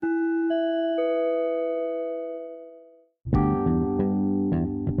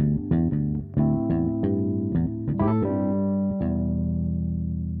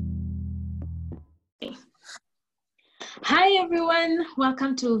Hi everyone,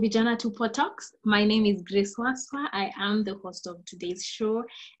 welcome to Vijana Tupo Talks. My name is Grace Waswa. I am the host of today's show,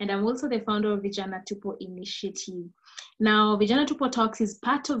 and I'm also the founder of Vijana Tupo Initiative. Now, Vijana Tupo Talks is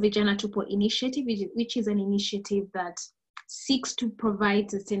part of Vijana Tupo Initiative, which is an initiative that seeks to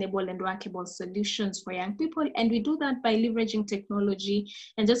provide sustainable and workable solutions for young people. And we do that by leveraging technology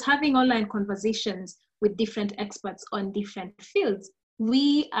and just having online conversations with different experts on different fields.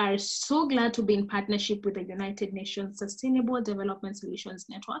 We are so glad to be in partnership with the United Nations Sustainable Development Solutions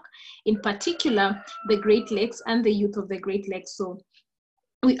Network, in particular, the Great Lakes and the youth of the Great Lakes. So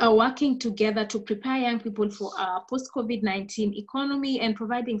we are working together to prepare young people for our post-COVID-19 economy and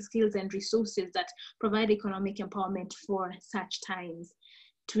providing skills and resources that provide economic empowerment for such times.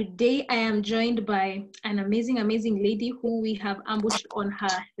 Today, I am joined by an amazing lady who we have ambushed on her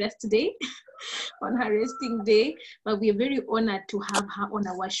rest day, on her resting day. But we are very honored to have her on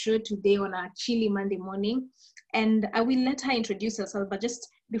our show today on our chilly Monday morning. And I will let her introduce herself, but just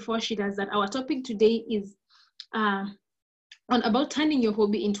before she does that, our topic today is on about turning your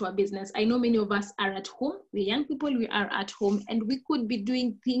hobby into a business. I know many of us are at home. We're young people, we are at home, and we could be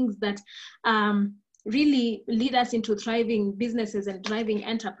doing things that really lead us into thriving businesses and thriving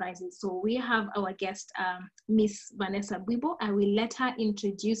enterprises. So we have our guest, Miss Vanessa Bwibo. I will let her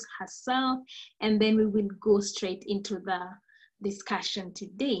introduce herself, and then we will go straight into the discussion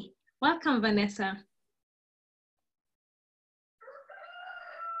today. Welcome, Vanessa.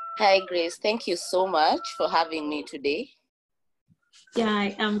 Hi, Grace. Thank you so much for having me today. Yeah,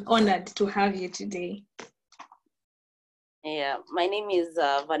 I am honored to have you today. Yeah, my name is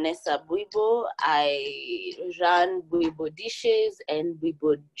Vanessa Bwibo. I run Bwibo Dishes and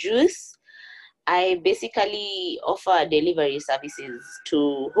Bwibo Juice. I basically offer delivery services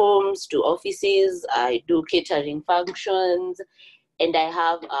to homes, to offices. I do catering functions, and I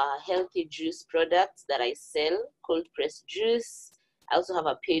have healthy juice products that I sell, cold pressed juice. I also have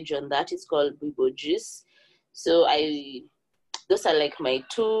a page on that. It's called Bwibo Juice. So those are like my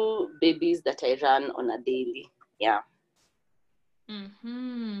two babies that I run on a daily. Yeah.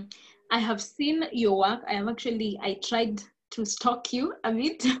 Mm-hmm. I have seen your work. I tried to stalk you a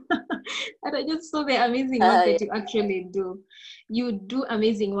bit, and I just saw the amazing work that you actually do. You do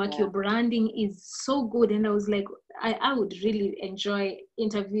amazing work. Yeah. Your branding is so good. And I was like, I would really enjoy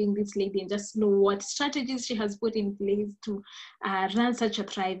interviewing this lady and just know what strategies she has put in place to run such a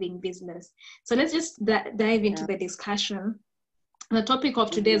thriving business. So let's just dive into the discussion. The topic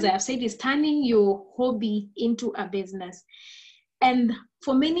of today, as I have said, is turning your hobby into a business. And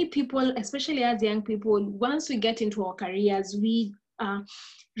for many people, especially as young people, once we get into our careers, we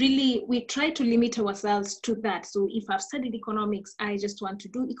try to limit ourselves to that. So if I've studied economics, I just want to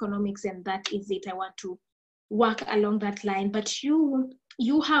do economics and that is it. I want to work along that line. But you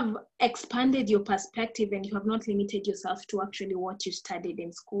have expanded your perspective and you have not limited yourself to actually what you studied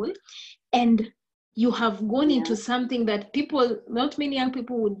in school. And you have gone into something that not many young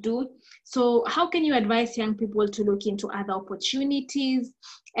people would do. So how can you advise young people to look into other opportunities,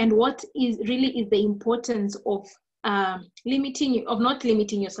 and what is the importance of not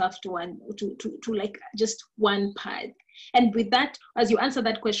limiting yourself to like just one path? And with that, as you answer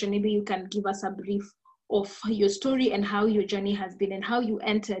that question, maybe you can give us a brief of your story and how your journey has been and how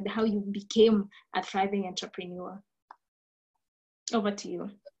you became a thriving entrepreneur. Over to you.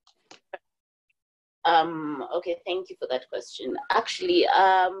 Okay, thank you for that question. Actually,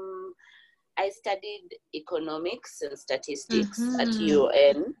 I studied economics and statistics at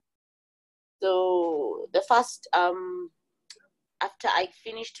UON. So the first, after I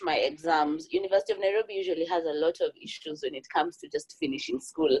finished my exams, University of Nairobi usually has a lot of issues when it comes to just finishing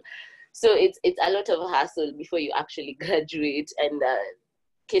school. So it's a lot of hassle before you actually graduate, and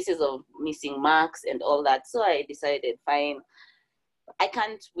cases of missing marks and all that. So I decided, fine, I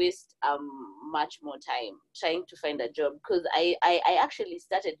can't waste much more time trying to find a job, because I actually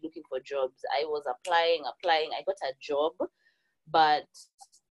started looking for jobs. I was applying. I got a job, but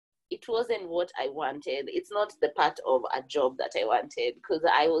it wasn't what I wanted. It's not the part of a job that I wanted, because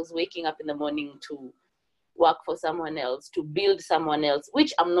I was waking up in the morning to work for someone else, to build someone else,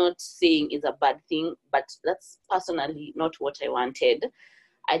 which I'm not saying is a bad thing, but that's personally not what I wanted.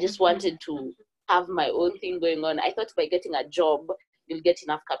 I just wanted to have my own thing going on. I thought by getting a job, you'll get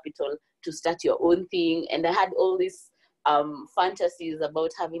enough capital to start your own thing. And I had all these fantasies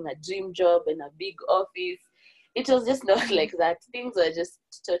about having a dream job and a big office. It was just not like that. Things were just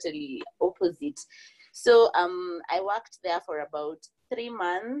totally opposite. So I worked there for about 3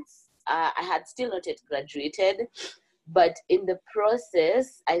 months. I had still not yet graduated, but in the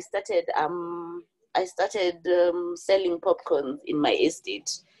process, I started selling popcorns in my estate.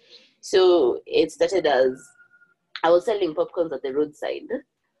 So it started as I was selling popcorns at the roadside.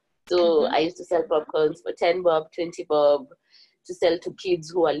 So I used to sell popcorns for 10 bob, 20 bob, to sell to kids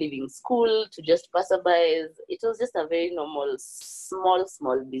who are leaving school, to just passerbys. It was just a very normal, small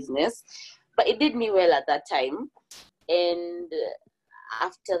business. But it did me well at that time. And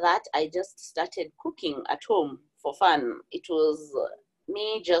after that, I just started cooking at home for fun. It was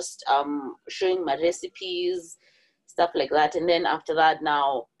me just showing my recipes, stuff like that. And then after that,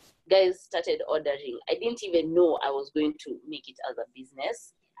 now guys started ordering. I didn't even know I was going to make it as a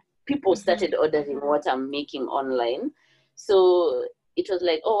business. People started ordering what I'm making online. So it was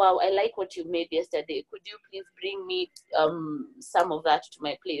like, oh, wow, I like what you made yesterday. Could you please bring me some of that to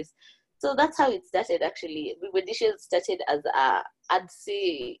my place? So that's how it started, actually. Vivo Dishes started as I'd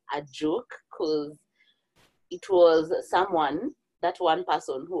say a joke, because it was that one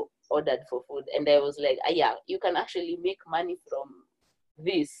person who ordered for food. And I was like, yeah, you can actually make money from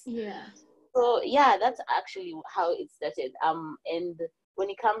this. Yeah. So yeah, that's actually how it started. And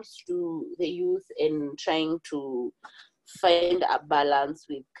when it comes to the youth and trying to find a balance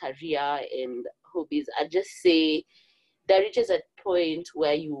with career and hobbies, I just say there reaches a point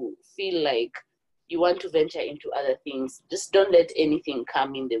where you feel like you want to venture into other things. Just don't let anything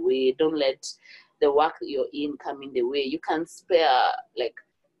come in the way. Don't let the work you're in come in the way. You can spare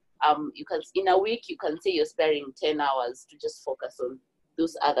you can, in a week, you can say you're sparing 10 hours to just focus on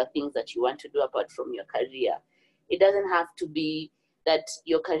those other things that you want to do apart from your career. It doesn't have to be that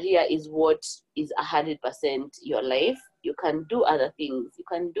your career is what is 100% your life. You can do other things. You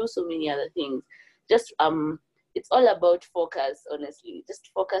can do so many other things. Just it's all about focus, honestly.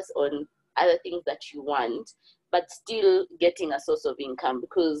 Just focus on other things that you want, but still getting a source of income,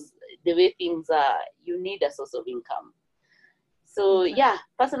 because the way things are, you need a source of income. So yeah,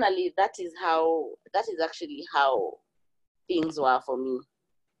 personally, that is actually how things were for me.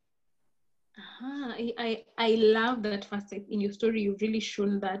 I love that facet in your story. You've really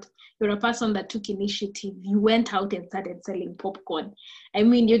shown that you're a person that took initiative. You went out and started selling popcorn. I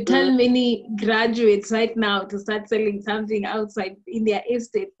mean, you tell many graduates right now to start selling something outside in their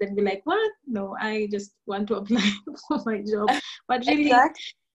estate, they'll be like, what? No, I just want to apply for my job. But really, exactly.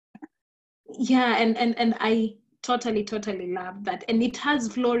 Yeah, and I totally love that. And it has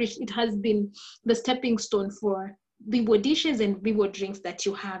flourished. It has been the stepping stone for Vivo Dishes and Vivo Drinks that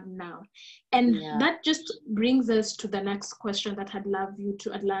you have now. And that just brings us to the next question that I'd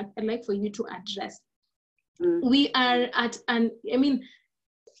like for you to address. We are at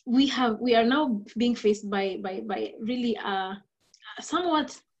we are now being faced by really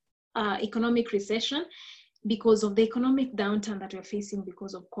somewhat economic recession, because of the economic downturn that we're facing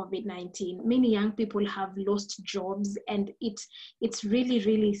because of COVID-19. Many young people have lost jobs, and it's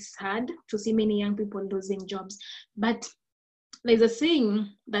really sad to see many young people losing jobs. But there's a saying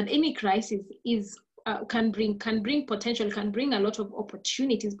that any crisis is can bring potential, can bring a lot of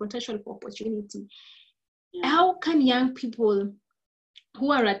opportunities, potential for opportunity. How can young people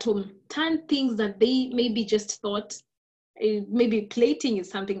who are at home turn things that they maybe just thought, maybe plating is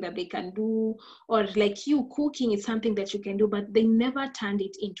something that they can do, or like you, cooking is something that you can do, but they never turned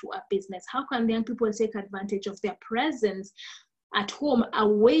it into a business? How can young people take advantage of their presence at home,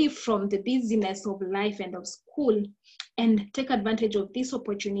 away from the busyness of life and of school, and take advantage of this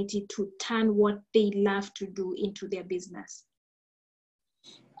opportunity to turn what they love to do into their business?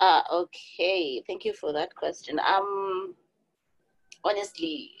 Okay, thank you for that question.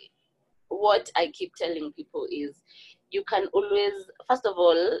 Honestly, what I keep telling people is, you can always, first of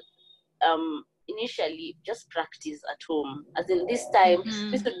all, initially just practice at home. As in this time,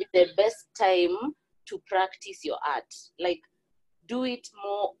 this would be the best time to practice your art. Like, do it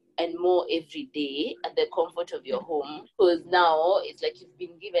more and more every day at the comfort of your home, because now it's like you've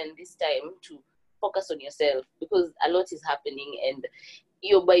been given this time to focus on yourself, because a lot is happening and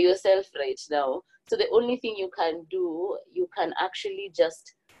you're by yourself right now. So the only thing you can do, you can actually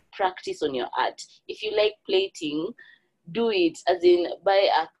just practice on your art. If you like plating, do it, as in buy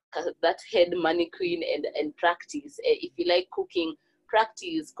that head mannequin and practice. If you like cooking,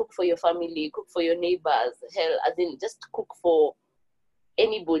 practice, cook for your family, cook for your neighbors, hell, as in just cook for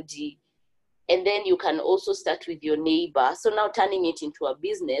anybody. And then you can also start with your neighbor. So now turning it into a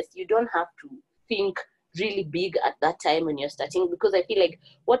business, you don't have to think really big at that time when you're starting, because I feel like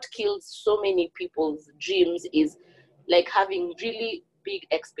what kills so many people's dreams is like having really big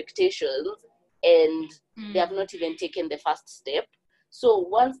expectations and they have not even taken the first step. So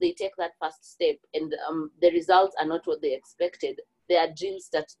once they take that first step and the results are not what they expected, their dreams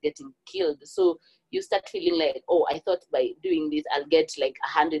start getting killed. So you start feeling like, oh, I thought by doing this, I'll get like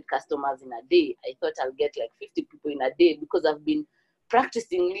 100 customers in a day. I thought I'll get like 50 people in a day because I've been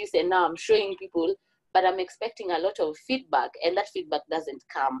practicing this, and now I'm showing people. but I'm expecting a lot of feedback, and that feedback doesn't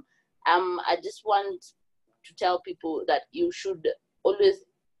come. I just want to tell people that you should always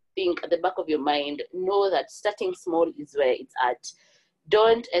think at the back of your mind, know that starting small is where it's at.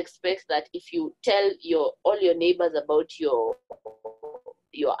 Don't expect that if you tell all your neighbors about your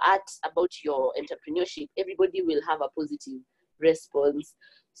art, about your entrepreneurship, everybody will have a positive response.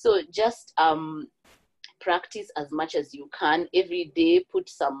 So just practice as much as you can every day. Put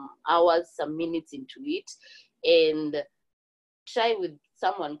some hours, some minutes into it, and try with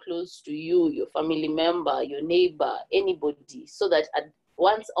someone close to you, your family member, your neighbor, anybody, so that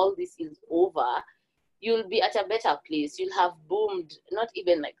once all this is over, you'll be at a better place. You'll have boomed, not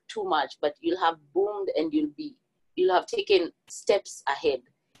even like too much, but you'll have boomed, and you'll have taken steps ahead,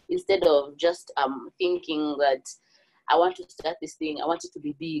 instead of just thinking that I want to start this thing, I want it to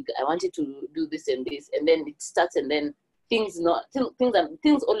be big, I want it to do this and this, and then it starts, and then things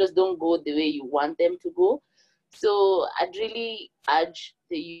always don't go the way you want them to go. So I'd really urge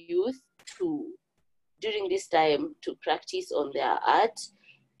the youth to, during this time, to practice on their art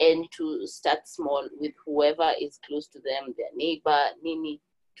and to start small with whoever is close to them, their neighbor, Nini,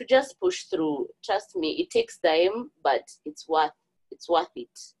 to just push through. Trust me, it takes time, but it's worth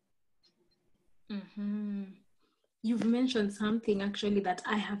it. Mm-hmm. You've mentioned something actually that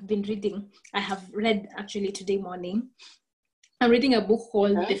I have been reading. I have read actually today morning. I'm reading a book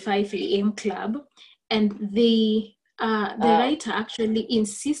called The 5 a.m. Club, and the writer actually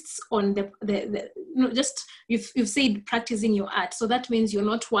insists on just you've said practicing your art. So that means you're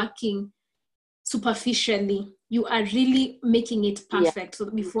not working superficially. You are really making it perfect.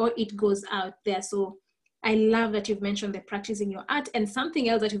 So before it goes out there. So I love that you've mentioned the practicing your art. And something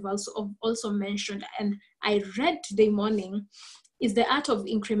else that you've also mentioned, and I read today morning, is the art of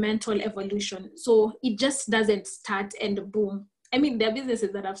incremental evolution. So it just doesn't start and boom. I mean, there are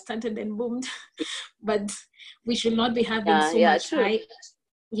businesses that have started and boomed, but we should not be having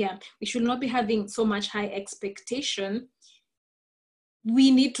we should not be having so much high expectation.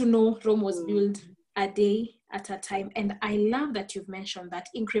 We need to know Rome was built a day at a time. And I love that you've mentioned that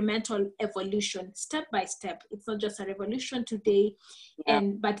incremental evolution, step by step. It's not just a revolution today,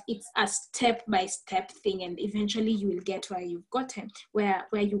 but it's a step by step thing. And eventually you will get where you've gotten, where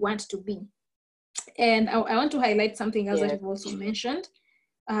you want to be. And I want to highlight something else that you've also mentioned.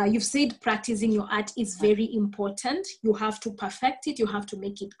 You've said practicing your art is very important. You have to perfect it. You have to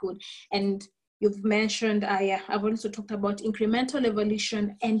make it good. And you've mentioned, I've also talked about incremental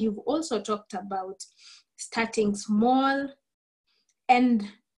evolution, and you've also talked about starting small. And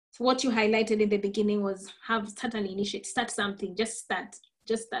what you highlighted in the beginning was start an initiative, start something, just start.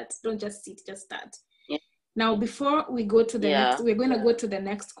 Don't just sit, just start. Yeah. Now, before we go to the next, we're going to go to the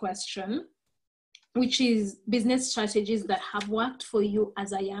next question, which is business strategies that have worked for you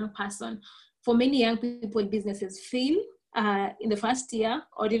as a young person. For many young people, businesses fail in the first year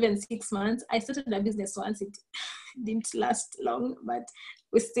or even 6 months. I started a business once, it didn't last long, but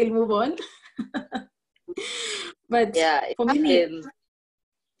we still move on. But for many,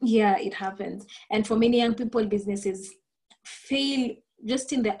 it happens. And for many young people, businesses fail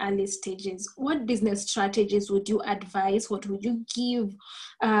just in the early stages. What business strategies would you advise? What would you give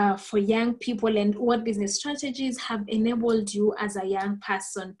for young people? And what business strategies have enabled you as a young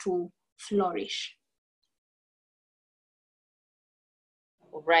person to flourish?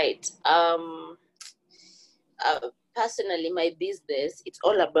 Right. Personally, my business, it's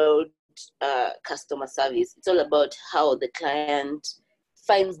all about customer service. It's all about how the client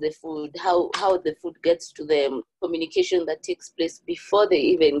finds the food, how the food gets to them, communication that takes place before they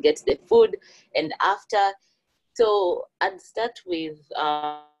even get the food and after. So I'd start with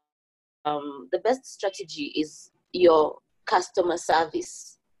the best strategy is your customer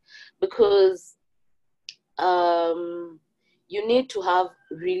service, because you need to have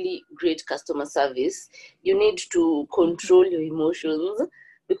really great customer service. You need to control your emotions,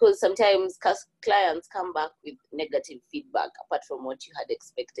 because sometimes clients come back with negative feedback apart from what you had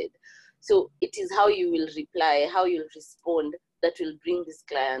expected. So it is how you will reply, how you'll respond, that will bring this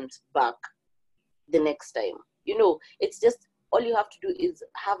client back the next time. It's just all you have to do is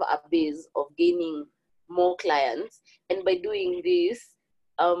have a base of gaining more clients. And by doing this,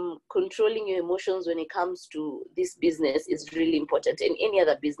 controlling your emotions when it comes to this business is really important, and any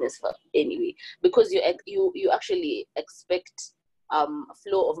other business anyway, because you actually expect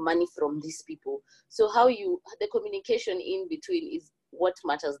flow of money from these people. So the communication in between is what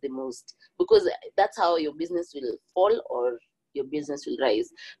matters the most, because that's how your business will fall or your business will rise.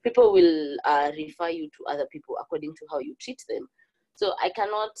 People will refer you to other people according to how you treat them. So I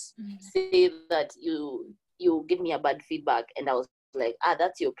cannot say that you give me a bad feedback and I'll like,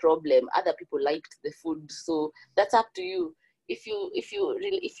 that's your problem. Other people liked the food, so that's up to you. If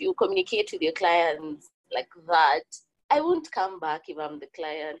you communicate with your clients like that, I won't come back if I'm the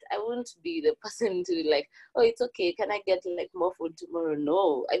client. I won't be the person to like, oh, it's okay, can I get like more food tomorrow?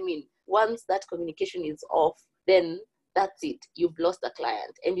 No. I mean, once that communication is off, then that's it. You've lost a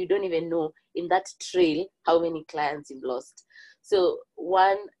client, and you don't even know in that trail how many clients you've lost. So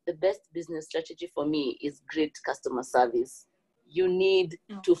the best business strategy for me is great customer service. You need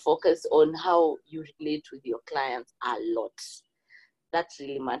to focus on how you relate with your clients a lot. That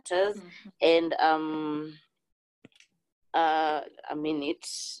really matters. And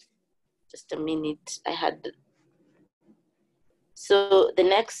just a minute. So the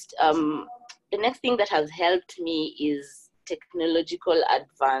next thing that has helped me is technological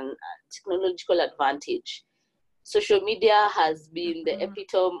advantage. Social media has been the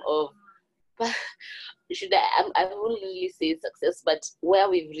epitome of I won't really say success, but where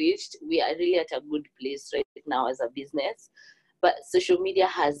we've reached, we are really at a good place right now as a business. But social media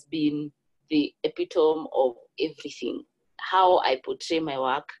has been the epitome of everything. How I portray my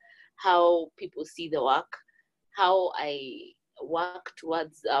work, how people see the work, how I work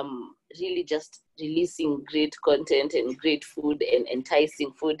towards really just releasing great content and great food and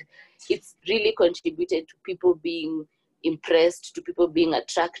enticing food. It's really contributed to people being impressed, to people being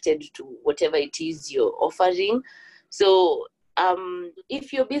attracted to whatever it is you're offering. So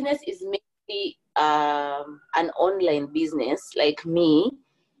if your business is mainly an online business like me,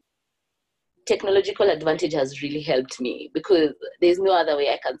 technological advantage has really helped me, because there's no other way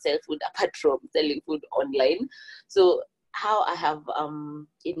I can sell food apart from selling food online. So how I have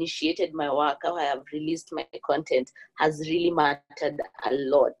initiated my work, how I have released my content has really mattered a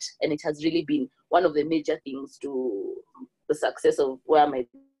lot. And it has really been one of the major things to the success of where my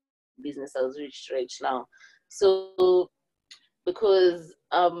business has reached right now. So because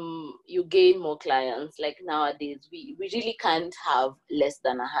you gain more clients, like nowadays, we really can't have less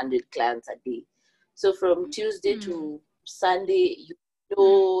than 100 clients a day. So from Tuesday to Sunday,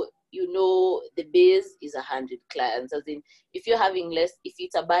 you know the base is 100 clients. As in, if you're having less, if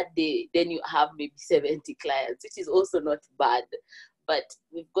it's a bad day, then you have maybe 70 clients, which is also not bad. But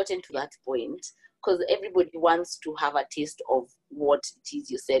we've gotten to that point because everybody wants to have a taste of what it is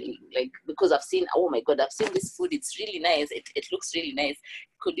you're selling. Like, because I've seen, oh my God, I've seen this food. It's really nice. It looks really nice.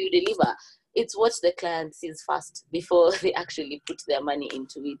 Could you deliver? It's what the client sees first before they actually put their money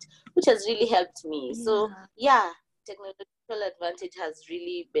into it, which has really helped me. Yeah. So yeah, technological advantage has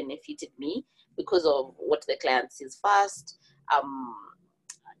really benefited me because of what the client sees first.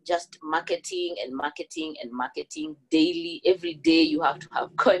 Just marketing daily. Every day you have to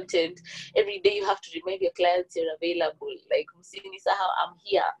have content. Every day you have to remind your clients you're available. Like, Musini Saha, I'm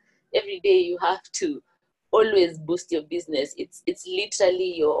here. Every day you have to always boost your business. It's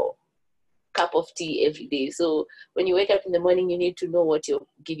literally your cup of tea every day. So when you wake up in the morning, you need to know what you're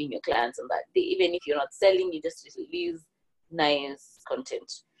giving your clients on that day. Even if you're not selling, you just release nice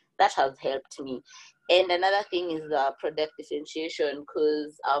content. That has helped me. And another thing is product differentiation,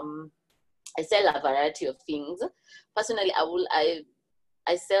 because I sell a variety of things. Personally,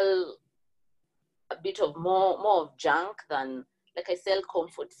 I sell a bit of more of junk than, like, I sell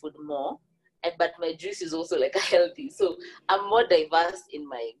comfort food more. But my juice is also like a healthy. So I'm more diverse in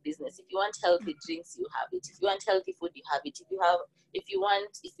my business. If you want healthy drinks, you have it. If you want healthy food, you have it. If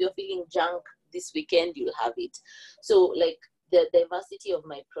you're feeling junk this weekend, you'll have it. So like the diversity of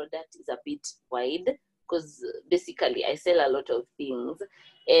my product is a bit wide, because basically I sell a lot of things.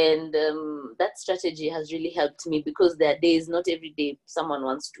 And that strategy has really helped me, because there are days, not every day someone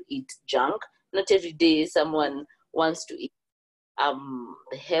wants to eat junk. Not every day someone wants to eat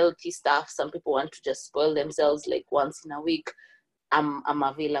the healthy stuff. Some people want to just spoil themselves like once in a week. I'm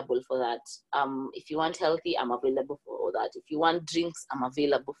available for that. If you want healthy, I'm available for that. If you want drinks, I'm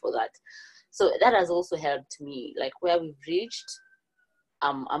available for that. So that has also helped me, like where we've reached.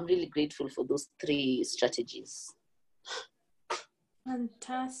 I'm really grateful for those 3 strategies.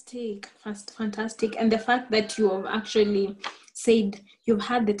 Fantastic. And the fact that you have actually said you've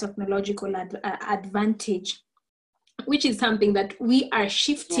had the technological advantage, which is something that we are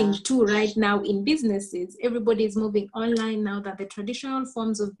shifting to right now in businesses. Everybody is moving online now, that the traditional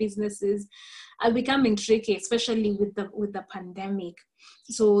forms of businesses are becoming tricky, especially with the pandemic.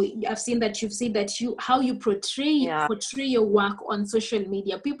 So I've seen that you've said that how you portray your work on social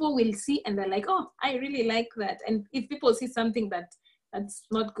media, people will see and they're like, oh, I really like that. And if people see something that's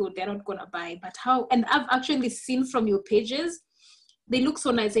not good, they're not gonna buy. And I've actually seen from your pages, they look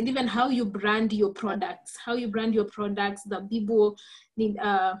so nice. And even how you brand your products, the Bibo,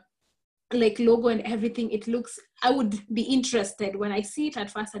 like logo and everything, it looks, I would be interested. When I see it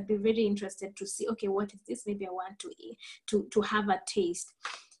at first, I'd be very interested to see, okay, what is this? Maybe I want to have a taste.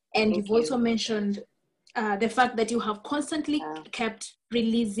 And you've also mentioned the fact that you have constantly kept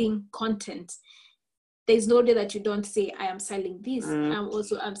releasing content. There's no day that you don't say, I am selling this,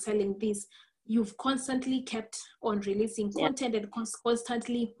 I'm selling this. You've constantly kept on releasing content and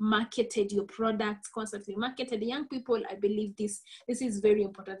constantly marketed your products, constantly marketed. Young people, I believe this is very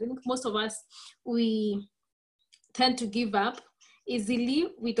important. I think most of us, we tend to give up easily.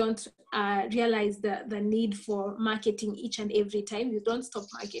 We don't realize the need for marketing each and every time. You don't stop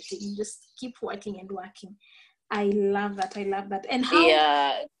marketing, you just keep working and working. I love that. And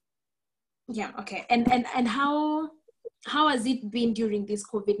how okay. And how has it been during these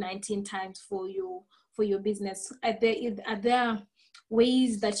COVID-19 times for your business? Are there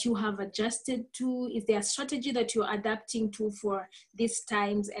ways that you have adjusted to? Is there a strategy that you're adapting to for these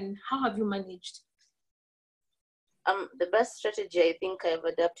times, and how have you managed? The best strategy I think I've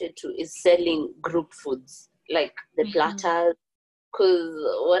adapted to is selling group foods, like the platters. Because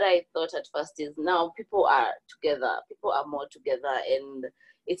what I thought at first is now people are together, people are more together, and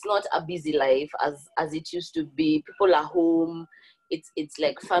it's not a busy life as it used to be. People are home. It's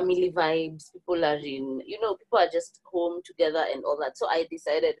like family vibes. People are people are just home together and all that. So I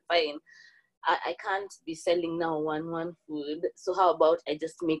decided, fine, I can't be selling now one food. So how about I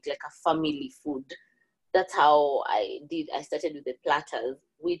just make like a family food? That's how I did. I started with the platters,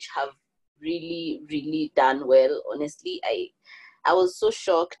 which have really, really done well. Honestly, I was so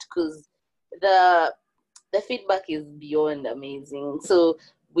shocked because the feedback is beyond amazing. So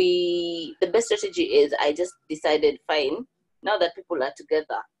the best strategy is I just decided, fine, now that people are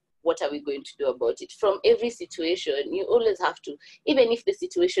together, what are we going to do about it? From every situation, you always have to, even if the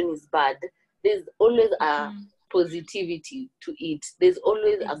situation is bad, there's always a positivity to it. There's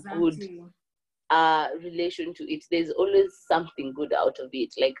always a good relation to it. There's always something good out of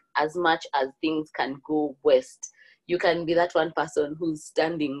it. Like, as much as things can go west, you can be that one person who's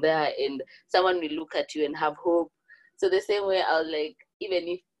standing there and someone will look at you and have hope. So the same way, I was like, even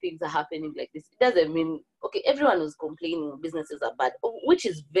if things are happening like this, it doesn't mean, okay, everyone was complaining businesses are bad, which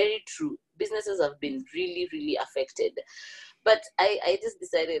is very true. Businesses have been really, really affected. But I just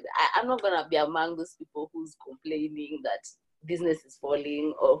decided I'm not going to be among those people who's complaining that business is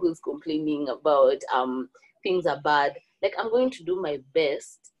falling, or who's complaining about things are bad. Like, I'm going to do my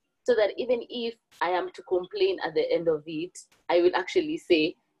best so that even if I am to complain at the end of it, I will actually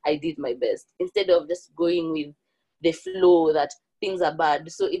say I did my best, instead of just going with the flow that things are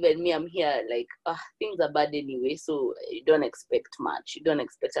bad. So even me, I'm here like, things are bad anyway. So you don't expect much. You don't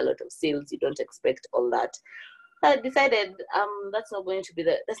expect a lot of sales. You don't expect all that. I decided that's not going to be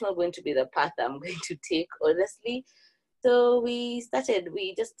the path I'm going to take, honestly. So we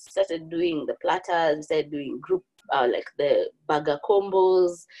just started doing the platters. We started doing group, like the burger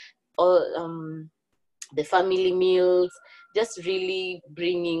combos, or the family meals, just really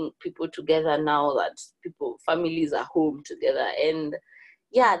bringing people together now that families are home together. And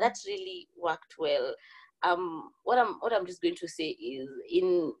yeah, that really worked well. What I'm just going to say is,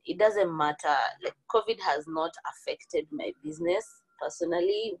 it doesn't matter, like, COVID has not affected my business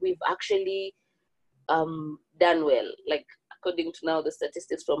personally. We've actually done well. Like, according to now the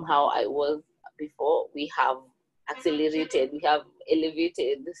statistics from how I was before, we have accelerated, we have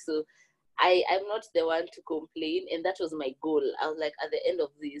elevated. So I'm not the one to complain, and that was my goal. I was like, at the end of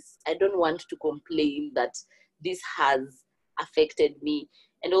this, I don't want to complain that this has affected me.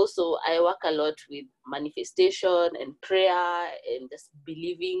 And also, I work a lot with manifestation and prayer and just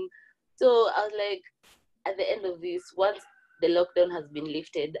believing. So I was like, at the end of this, once the lockdown has been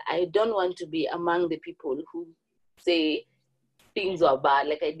lifted, I don't want to be among the people who say things were bad,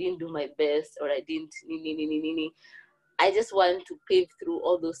 like I didn't do my best, or I didn't. I just want to pave through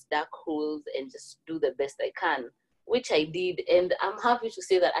all those dark holes and just do the best I can, which I did. And I'm happy to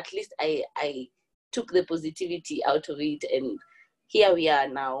say that at least I took the positivity out of it. And here we are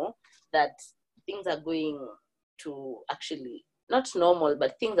now, that things are going to actually, not normal,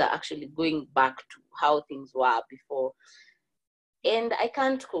 but things are actually going back to how things were before. And I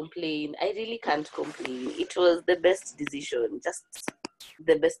can't complain. I really can't complain. It was the best decision, just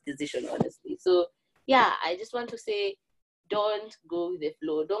the best decision, honestly. So yeah, I just want to say, don't go with the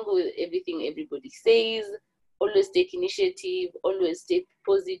flow. Don't go with everything everybody says. Always take initiative. Always stay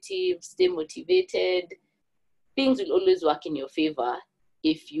positive. Stay motivated. Things will always work in your favor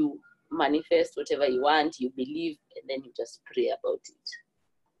if you manifest whatever you want, you believe, and then you just pray about it.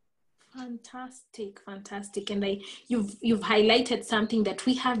 Fantastic. And you've highlighted something that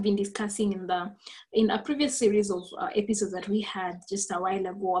we have been discussing in a previous series of episodes that we had just a while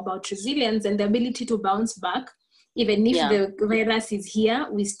ago about resilience and the ability to bounce back. Even if the virus is here,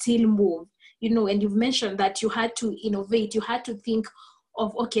 we still move, and you've mentioned that you had to innovate, you had to think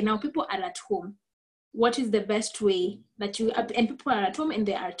of, okay, now people are at home. What is the best way that and people are at home and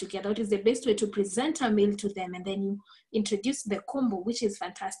they are together, what is the best way to present a meal to them? And then you introduce the combo, which is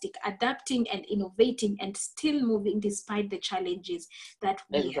fantastic, adapting and innovating and still moving despite the challenges that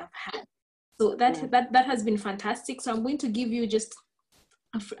we have had. So that has been fantastic. So I'm going to give you just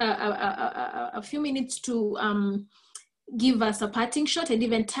a few minutes to give us a parting shot and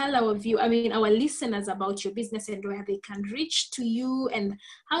even tell our listeners about your business and where they can reach to you and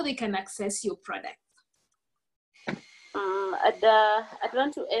how they can access your product. I'd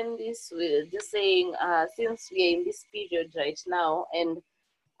want to end this with just saying, since we are in this period right now, and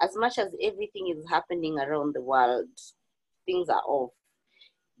as much as everything is happening around the world, things are off.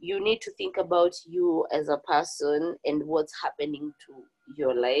 You need to think about you as a person and what's happening to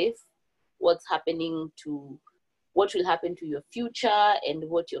your life, what will happen to your future and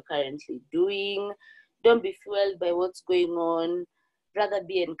what you're currently doing. Don't be fueled by what's going on. Rather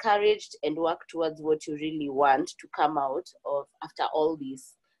be encouraged and work towards what you really want to come out of after all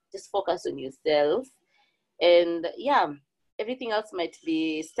this. Just focus on yourself. And everything else might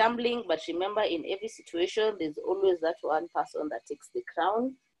be stumbling, but remember, in every situation, there's always that one person that takes the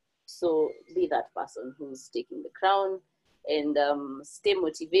crown. So be that person who's taking the crown, and stay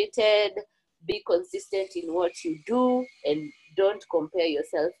motivated, be consistent in what you do, and don't compare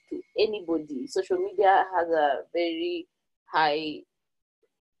yourself to anybody. Social media has a very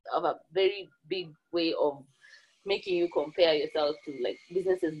big way of making you compare yourself to like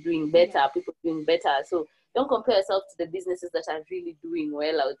businesses doing better, people doing better. So don't compare yourself to the businesses that are really doing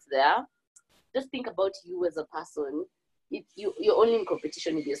well out there. Just think about you as a person. You're only in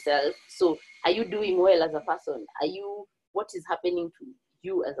competition with yourself. So are you doing well as a person? What is happening to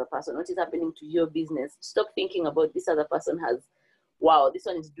you as a person? What is happening to your business? Stop thinking about this other person this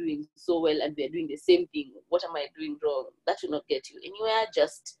one is doing so well and we're doing the same thing. What am I doing wrong? That will not get you anywhere.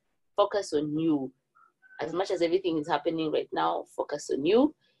 Just focus on you. As much as everything is happening right now, focus on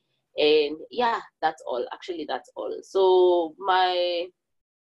you. And that's all. Actually, that's all. So my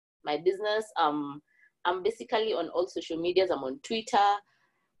business, I'm basically on all social medias. I'm on Twitter.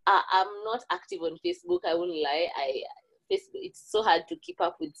 I'm not active on Facebook. I won't lie. It's so hard to keep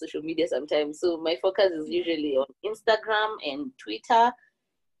up with social media sometimes. So my focus is usually on Instagram and Twitter.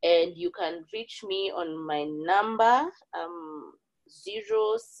 And you can reach me on my number,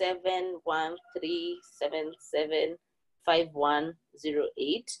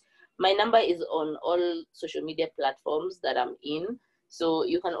 0713775108. My number is on all social media platforms that I'm in. So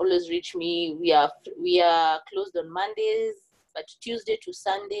you can always reach me. We are closed on Mondays, but Tuesday to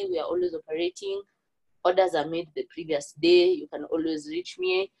Sunday, we are always operating. Orders are made the previous day. You can always reach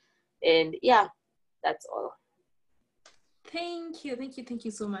me. And that's all. Thank you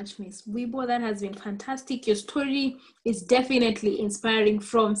so much, Miss Wibo. That has been fantastic. Your story is definitely inspiring,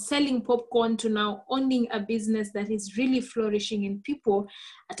 from selling popcorn to now owning a business that is really flourishing and people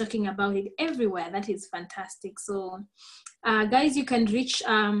are talking about it everywhere. That is fantastic. So guys, you can reach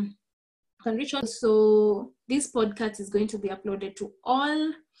also. This podcast is going to be uploaded to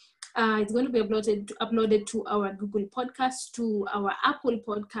all. It's going to be uploaded to our Google Podcast, to our Apple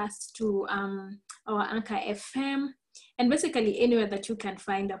Podcast, to our Anchor FM, and basically anywhere that you can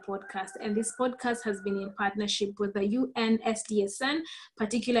find a podcast. And this podcast has been in partnership with the UN SDSN,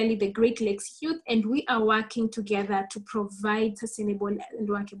 particularly the Great Lakes Youth, and we are working together to provide sustainable and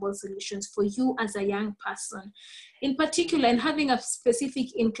workable solutions for you as a young person, in particular, and having a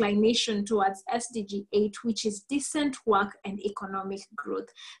specific inclination towards SDG 8, which is decent work and economic growth.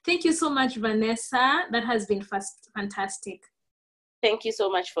 Thank you so much, Vanessa. That has been fantastic. Thank you so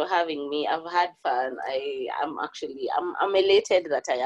much for having me. I've had fun. I'm elated that I